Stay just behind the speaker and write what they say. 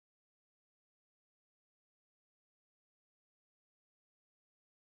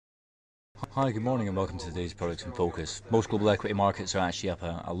Hi, good morning and welcome to today's Products in Focus. Most global equity markets are actually up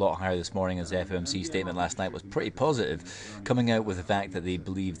a lot higher this morning, as the FOMC statement last night was pretty positive, coming out with the fact that they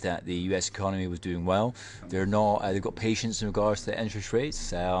believed that the US economy was doing well. They've got patience in regards to interest rates,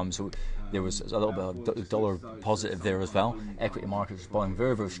 so there was a little bit of dollar positive there as well. Equity markets responding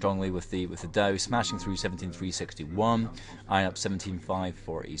very, very strongly with the Dow smashing through 17,361, iron up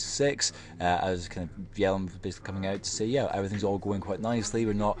 17,546, as kind of Yellen was basically coming out to say, yeah, everything's all going quite nicely.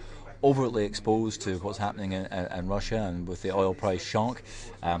 We're not overtly exposed to what's happening in Russia and with the oil price shock.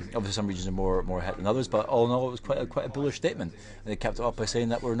 Obviously, some regions are more hit than others, but all in all, it was quite a bullish statement. And they kept it up by saying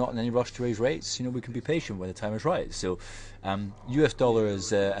that we're not in any rush to raise rates. We can be patient when the time is right. So, US dollar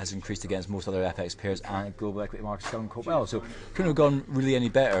has increased against most other FX pairs, and global equity markets going quite well. So, couldn't have gone really any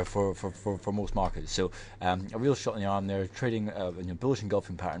better for most markets. So, a real shot in the arm there. Trading bullish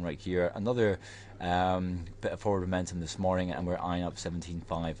engulfing pattern right here. Another bit of forward momentum this morning, and we're eyeing up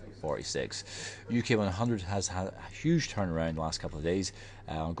 17,546. UK 100 has had a huge turnaround the last couple of days,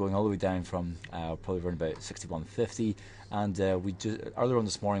 going all the way down from probably around about 61.50. And earlier on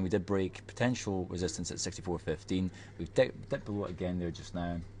this morning we did break potential resistance at 64.15. We've dipped below it again there just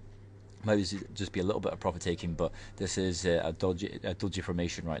now. Might just be a little bit of profit taking, but this is a dodgy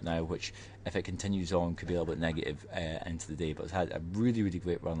formation right now, which, if it continues on, could be a little bit negative into the day. But it's had a really, really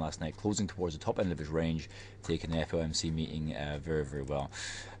great run last night, closing towards the top end of its range, taking the FOMC meeting very, very well.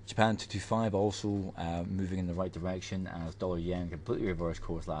 Japan 225 also moving in the right direction, as dollar yen completely reversed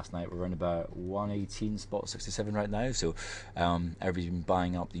course last night. We're around about 118.67 right now, so everybody's been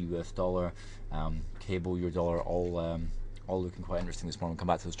buying up the US dollar, cable, euro dollar, all looking quite interesting this morning. We'll come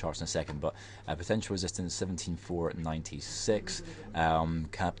back to those charts in a second, but potential resistance 17,496,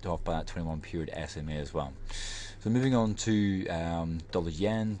 capped off by that 21 period SMA as well. So moving on to dollar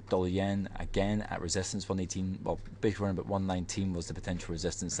yen again at resistance 118. Well, basically around about 119 was the potential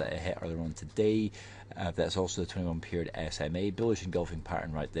resistance that it hit earlier on today. That's also the 21 period SMA, bullish engulfing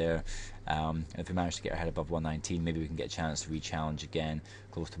pattern right there. If we manage to get our head above 119, maybe we can get a chance to re-challenge again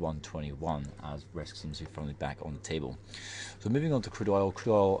close to 121, as risk seems to be firmly back on the table. So moving on to crude oil.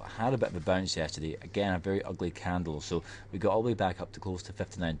 Crude oil had a bit of a bounce yesterday. Again, a very ugly candle. So we got all the way back up to close to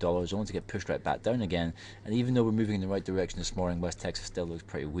 $59, only to get pushed right back down again. And even though we're moving in the right direction this morning, West Texas still looks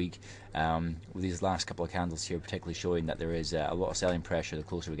pretty weak. With these last couple of candles here particularly showing that there is a lot of selling pressure the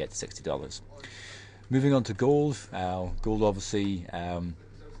closer we get to $60. Moving on to gold. Gold obviously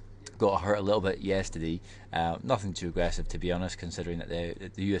got hurt a little bit yesterday. Nothing too aggressive, to be honest, considering that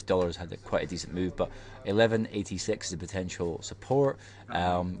the US dollar has had quite a decent move. But 11.86 is a potential support.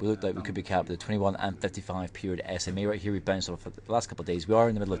 We look like we could be capped at the 21 and 55 period SMA right here. We bounced off the last couple of days. We are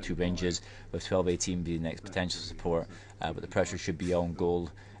in the middle of two ranges, with 12.18 being the next potential support, but the pressure should be on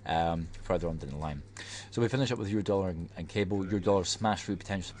gold further on down the line. So we finish up with euro dollar and cable. Euro dollar smashed through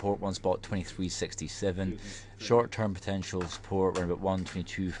potential support, one spot 23.67. Short term potential support around about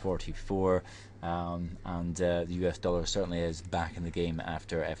 122.44. And the US dollar certainly is back in the game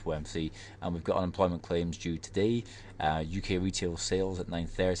after FOMC, and we've got unemployment claims due today, UK retail sales at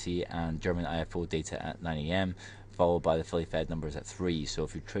 9:30 and German IFO data at 9 a.m. followed by the Philly Fed numbers at 3. So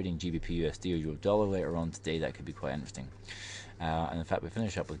if you're trading GBP USD or euro dollar later on today, that could be quite interesting. And in fact, we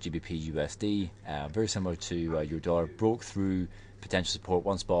finish up with GBP USD, very similar to euro dollar, broke through potential support,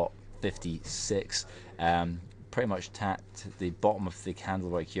 one spot 56. Pretty much tapped the bottom of the candle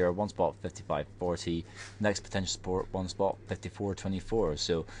right here, one spot 55.40. Next potential support, one spot 54.24.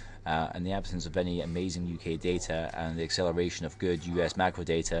 So in the absence of any amazing UK data and the acceleration of good US macro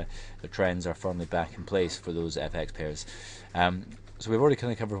data, the trends are firmly back in place for those FX pairs. So we've already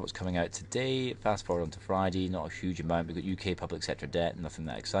kind of covered what's coming out today. Fast forward onto Friday, not a huge amount. We've got UK public sector debt, nothing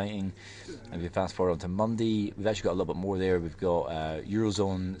that exciting. And we fast forward onto Monday, we've actually got a little bit more there. We've got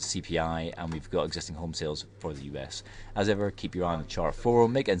Eurozone CPI, and we've got existing home sales for the US. As ever, keep your eye on the chart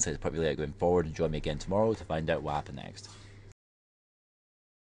forum, make insights probably later going forward, and join me again tomorrow to find out what happened next.